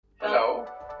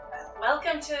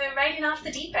to Writing Off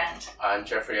the Deep End. I'm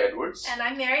Geoffrey Edwards. And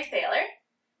I'm Mary Thaler.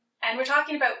 And we're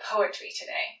talking about poetry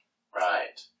today.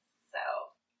 Right.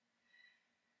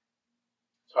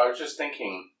 So I was just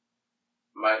thinking,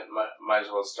 might as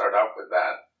well start out with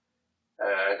that.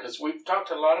 Because we've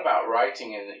talked a lot about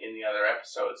writing in the other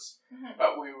episodes,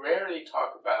 but we rarely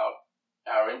talk about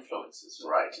our influences in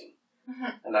writing.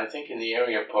 And I think in the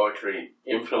area of poetry,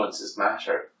 influences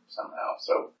matter somehow.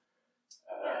 So,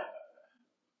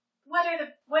 what are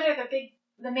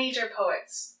the major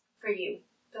poets for you?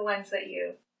 The ones that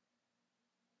you...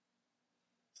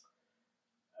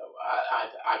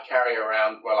 I carry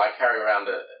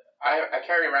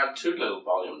around two little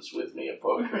volumes with me of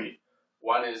poetry.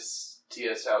 One is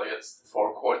T.S. Eliot's The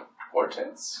Four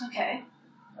Quartets,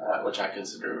 which I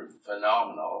consider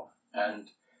phenomenal, and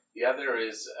the other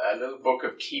is a little book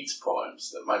of Keats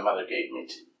poems that my mother gave me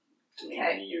to me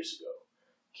many years ago.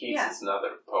 Keats is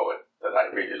another poet that I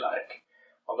really like,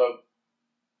 although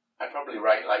I probably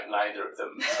write like neither of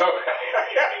them.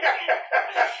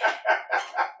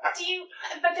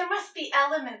 But there must be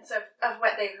elements of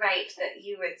what they write that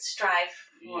you would strive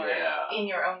for in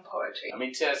your own poetry. I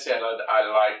mean, T.S. Eliot I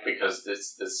like because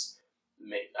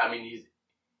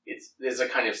there's a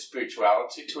kind of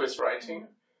spirituality to his writing,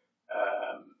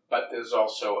 but there's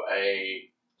also a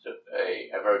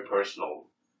very personal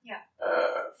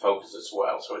focus as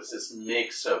well. So it's this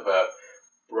mix of a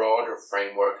broader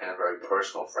framework and a very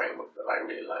personal framework that I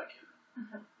really like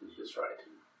in his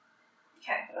writing.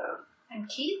 And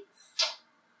Keats?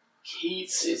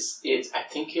 Keats I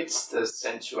think it's the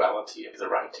sensuality of the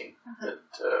writing that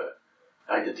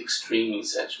I did extremely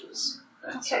sensuous.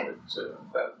 And so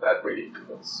that really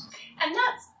appeals. And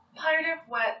that's part of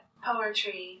what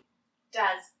poetry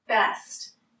does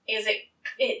best, is it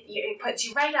puts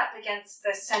you right up against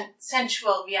the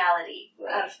sensual reality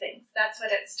of things. That's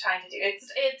what it's trying to do.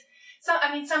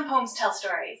 Some poems tell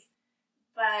stories,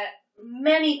 but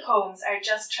many poems are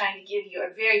just trying to give you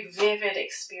a very vivid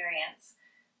experience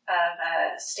of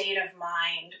a state of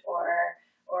mind or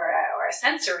a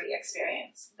sensory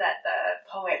experience that the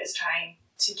poet is trying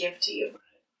to give to you.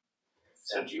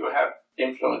 So do you have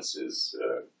influences,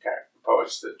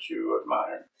 poets that you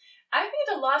admire? I read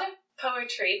a lot of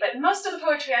poetry, but most of the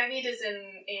poetry I read is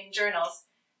in journals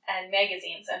and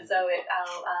magazines, and so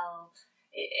I'll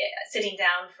sitting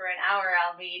down for an hour,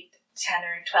 I'll read 10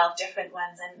 or 12 different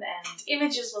ones, and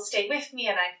images will stay with me,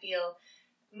 and I feel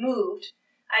moved.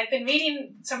 I've been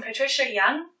reading some Patricia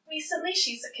Young recently.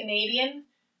 She's a Canadian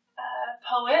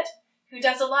poet who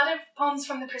does a lot of poems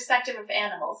from the perspective of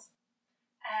animals.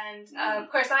 And, of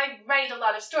course, I write a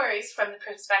lot of stories from the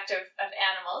perspective of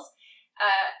animals.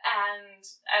 And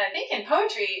I think in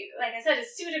poetry, like I said,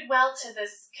 is suited well to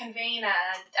this conveying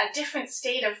a different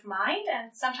state of mind.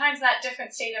 And sometimes that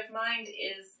different state of mind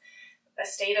is the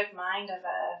state of mind of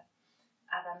a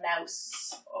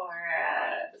mouse or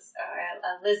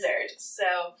a lizard.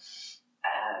 So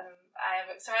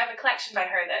I have a collection by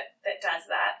her that does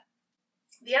that.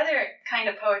 The other kind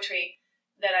of poetry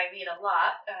that I read a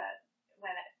lot,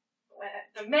 when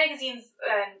the magazines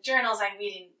and journals, I'm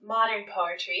reading modern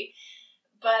poetry,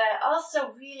 but I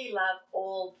also really love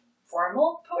old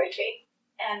formal poetry.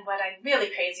 And what I'm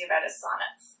really crazy about is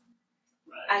sonnets.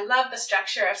 I love the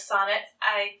structure of sonnets.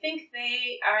 I think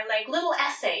they are like little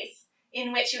essays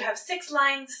in which you have 8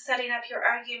 lines setting up your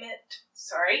argument,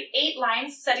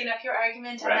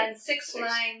 and then 6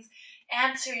 lines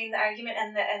answering the argument,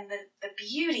 and the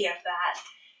beauty of that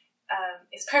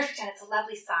is perfect, and it's a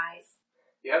lovely size.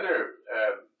 The other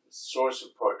source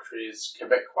of poetry is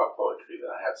Quebecois poetry that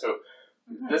I have. So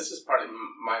this is partly,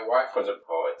 my wife was a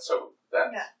poet, so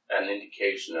that's an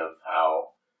indication of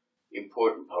how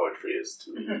important poetry is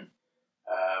to me.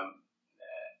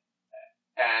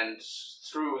 And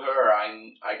through her,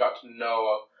 I got to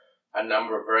know a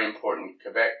number of very important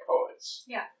Quebec poets.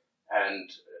 And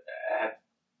have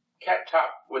kept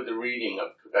up with the reading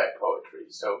of Quebec poetry.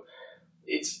 So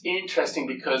it's interesting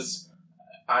because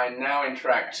I'm now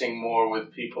interacting more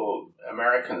with people,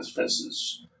 Americans, for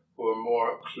instance, who are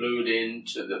more clued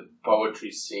into the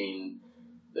poetry scene,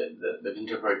 the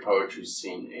contemporary poetry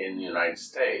scene in the United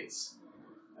States,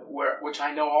 which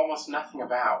I know almost nothing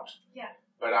about.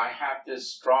 But I have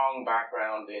this strong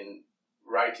background in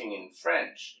writing in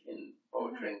French, in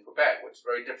poetry in Quebec, which is a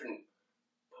very different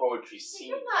poetry scene.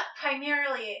 You're not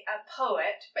primarily a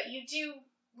poet, but you do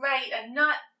write a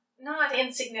not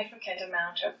insignificant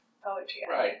amount of poetry,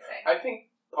 I would say. I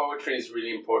think poetry is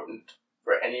really important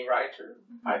for any writer,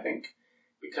 I think,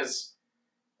 because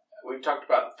we've talked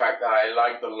about the fact that I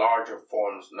like the larger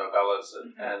forms, novellas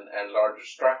and larger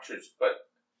structures, but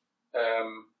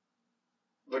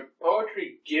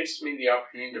poetry gives me the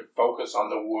opportunity to focus on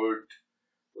the word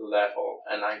level.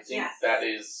 And I think that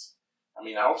is, I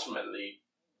mean, ultimately,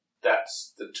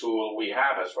 that's the tool we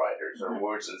have as writers, are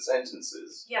words and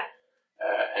sentences. Yeah.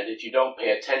 And if you don't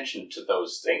pay attention to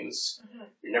those things,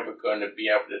 you're never going to be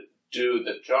able to do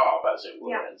the job, as it were.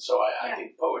 Yeah. And so I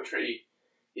think poetry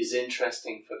is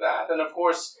interesting for that. And of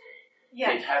course,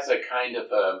 it has a kind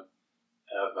of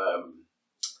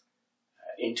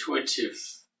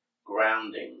intuitive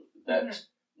grounding that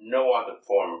no other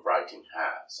form of writing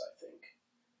has, I think.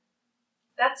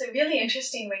 That's a really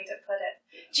interesting way to put it.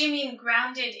 Do you mean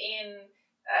grounded in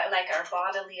like our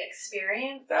bodily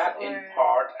experience? That in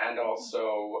part, and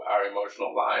also our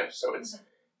emotional lives. So it's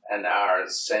and our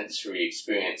sensory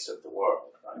experience of the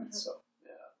world, right? So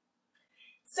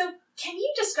So can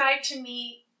you describe to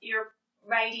me your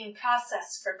writing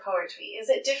process for poetry? Is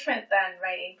it different than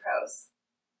writing prose?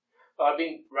 Well, I've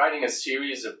been writing a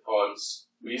series of poems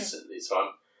recently, so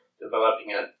I'm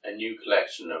developing a new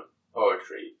collection of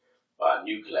poetry. A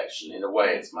new collection, in a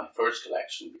way, it's my first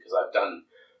collection because I've done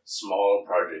small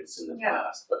projects in the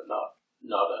past, but not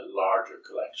a larger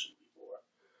collection before.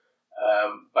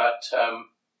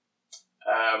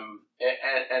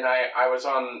 And I was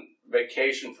on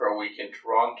vacation for a week in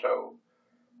Toronto,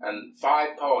 and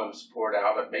 5 poems poured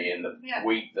out of me in the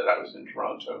week that I was in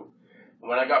Toronto. And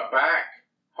when I got back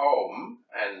home,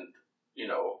 and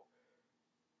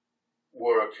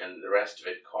work and the rest of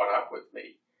it caught up with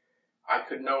me, I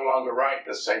could no longer write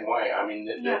the same way. I mean,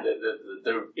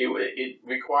 it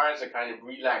requires a kind of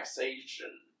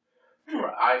relaxation,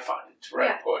 I find, to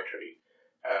write poetry,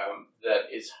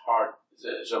 that is hard.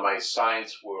 So my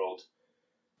science world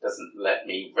doesn't let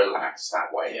me relax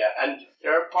that way. Yeah. And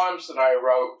there are poems that I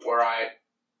wrote where I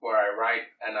write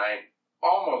and I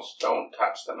almost don't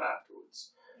touch them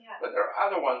afterwards. Yeah. But there are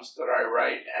other ones that I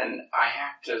write and I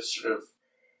have to sort of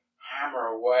hammer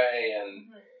away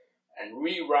and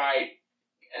rewrite,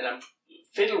 and I'm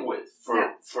fiddle with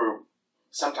for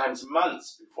sometimes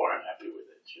months before I'm happy with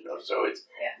it. So it's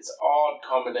this odd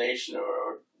combination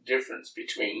or difference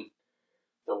between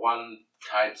the one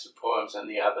types of poems and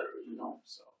the other.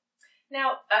 So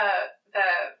now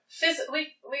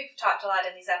we've talked a lot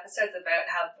in these episodes about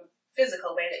how the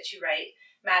physical way that you write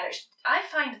matters. I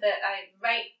find that I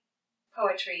write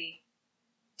poetry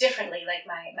differently, like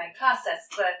my process,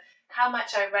 but how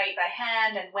much I write by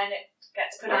hand and when it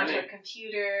gets put onto a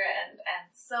computer and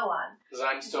so on. Because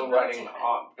I'm still writing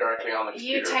directly on the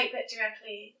computer. You type it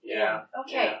directly? Yeah.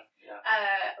 Okay.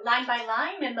 Yeah. Line by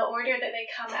line in the order that they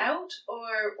come out,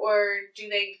 or do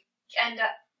they end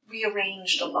up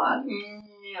rearranged a lot?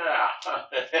 Yeah.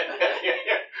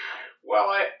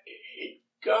 Well, it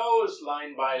goes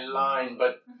line by line,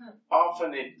 but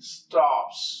often it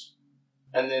stops.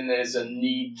 And then there's a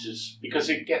need to, because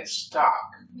it gets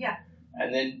stuck. Yeah.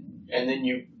 And then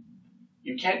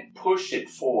you can't push it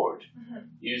forward.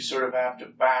 You sort of have to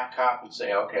back up and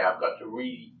say, okay, I've got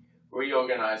to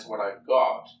reorganize what I've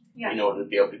got in order to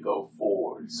be able to go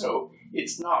forward. So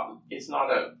it's not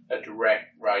a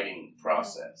direct writing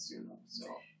process, So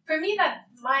for me, that's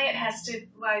why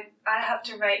I have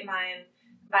to write mine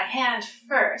by hand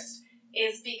first,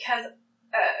 is because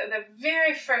the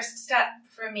very first step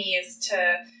for me is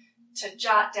to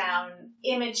jot down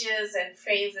images and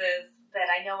phrases that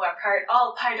I know are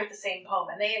all part of the same poem,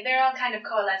 and they're all kind of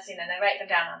coalescing, and I write them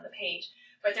down on the page,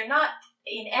 but they're not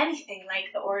in anything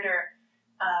like the order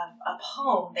of a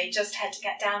poem. They just had to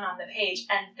get down on the page,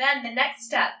 and then the next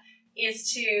step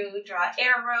is to draw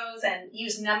arrows and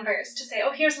use numbers to say,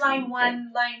 oh, here's line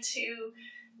 1, line 2.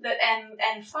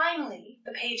 And finally,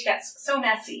 the page gets so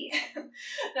messy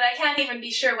that I can't even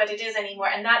be sure what it is anymore.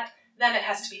 And then it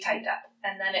has to be typed up.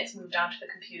 And then it's moved onto the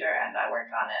computer and I work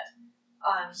on it.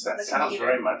 That sounds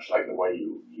very much like the way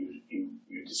you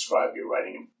describe your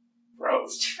writing in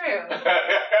prose. It's true. But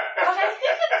I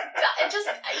think it's just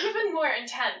even more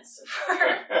intense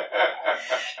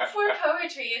for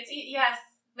poetry.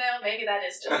 Well, maybe that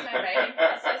is just my writing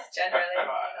process generally.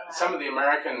 Some of the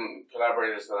American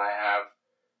collaborators that I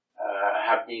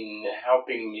have been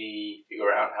helping me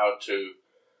figure out how to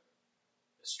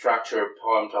structure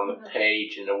poems on the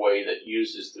page in a way that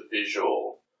uses the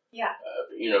visual. Yeah.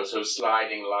 So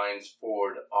sliding lines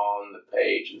forward on the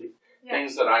page and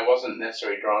things that I wasn't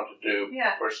necessarily drawn to do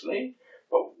personally.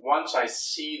 But once I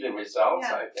see the results,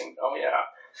 I think, oh yeah,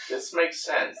 this makes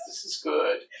sense. This is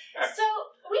good. So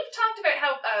we've talked about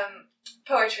how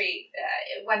poetry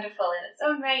is wonderful in its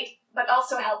own right, but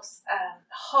also helps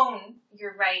hone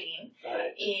your writing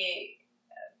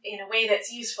in a way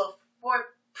that's useful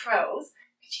for prose.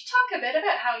 Could you talk a bit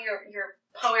about how your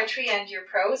poetry and your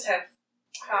prose have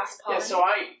cross-pollinate? Yeah, so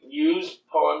I use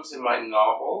poems in my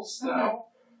novels now.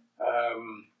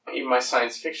 In my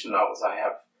science fiction novels, I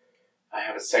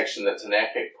have a section that's an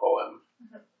epic poem.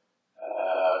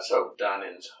 So done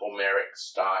in Homeric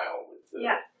style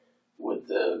with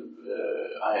the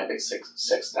iambic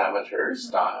sextameter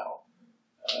style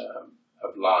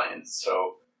of lines.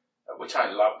 So, which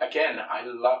I love. Again, I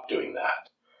love doing that.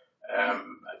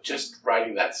 Just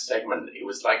writing that segment, it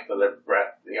was like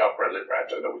the opera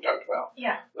libretto that we talked about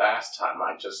last time.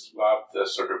 I just love the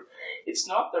sort of, it's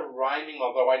not the rhyming,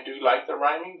 although I do like the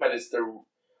rhyming, but it's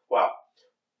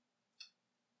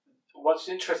what's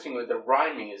interesting with the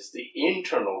rhyming is the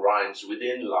internal rhymes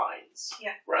within lines,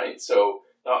 right? So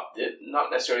not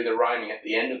necessarily the rhyming at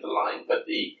the end of the line, but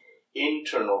the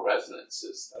internal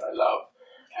resonances that I love,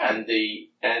 and the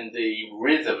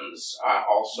rhythms are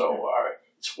also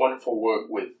it's wonderful work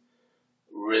with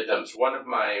rhythms. One of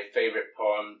my favorite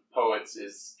poets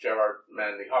is Gerard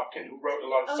Manley Hopkins, who wrote a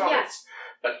lot of sonnets,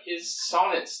 but his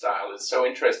sonnet style is so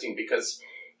interesting because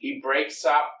he breaks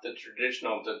up the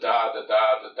traditional da-da,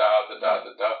 da-da, da-da, da-da,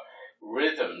 da-da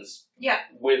rhythms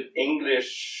with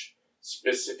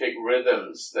English-specific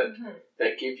rhythms that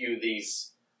give you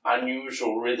these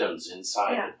unusual rhythms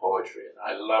inside the poetry, and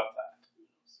I love that.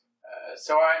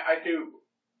 So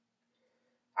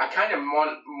I kind of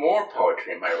want more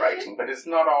poetry in my writing, but it's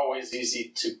not always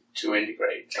easy to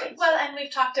integrate. Right? Well, and we've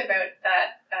talked about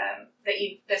that,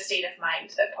 the state of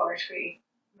mind that poetry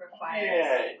requires.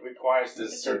 Yeah, it requires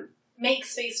this sort of... Make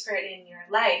space for it in your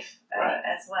life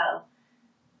as well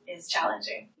is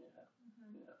challenging.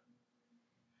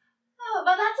 Oh,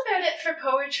 well, that's about it for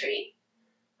poetry.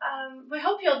 We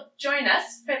hope you'll join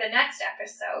us for the next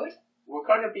episode. We're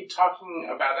going to be talking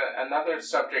about another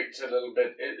subject a little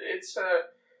bit. It's a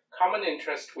common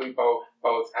interest we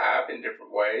both have in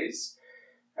different ways.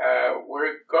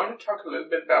 We're going to talk a little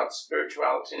bit about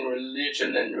spirituality and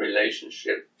religion in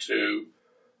relationship to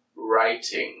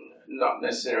writing, not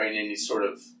necessarily in any sort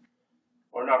of,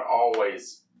 or not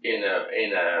always in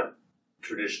a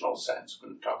traditional sense. We're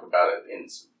going to talk about it in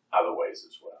some other ways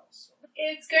as well. So.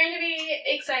 It's going to be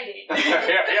exciting. yeah.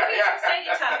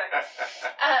 Exciting topic.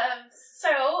 So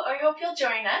I hope you'll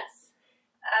join us.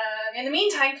 In the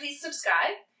meantime, please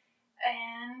subscribe.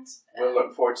 And we'll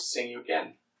look forward to seeing you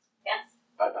again. Yes.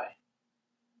 Bye-bye.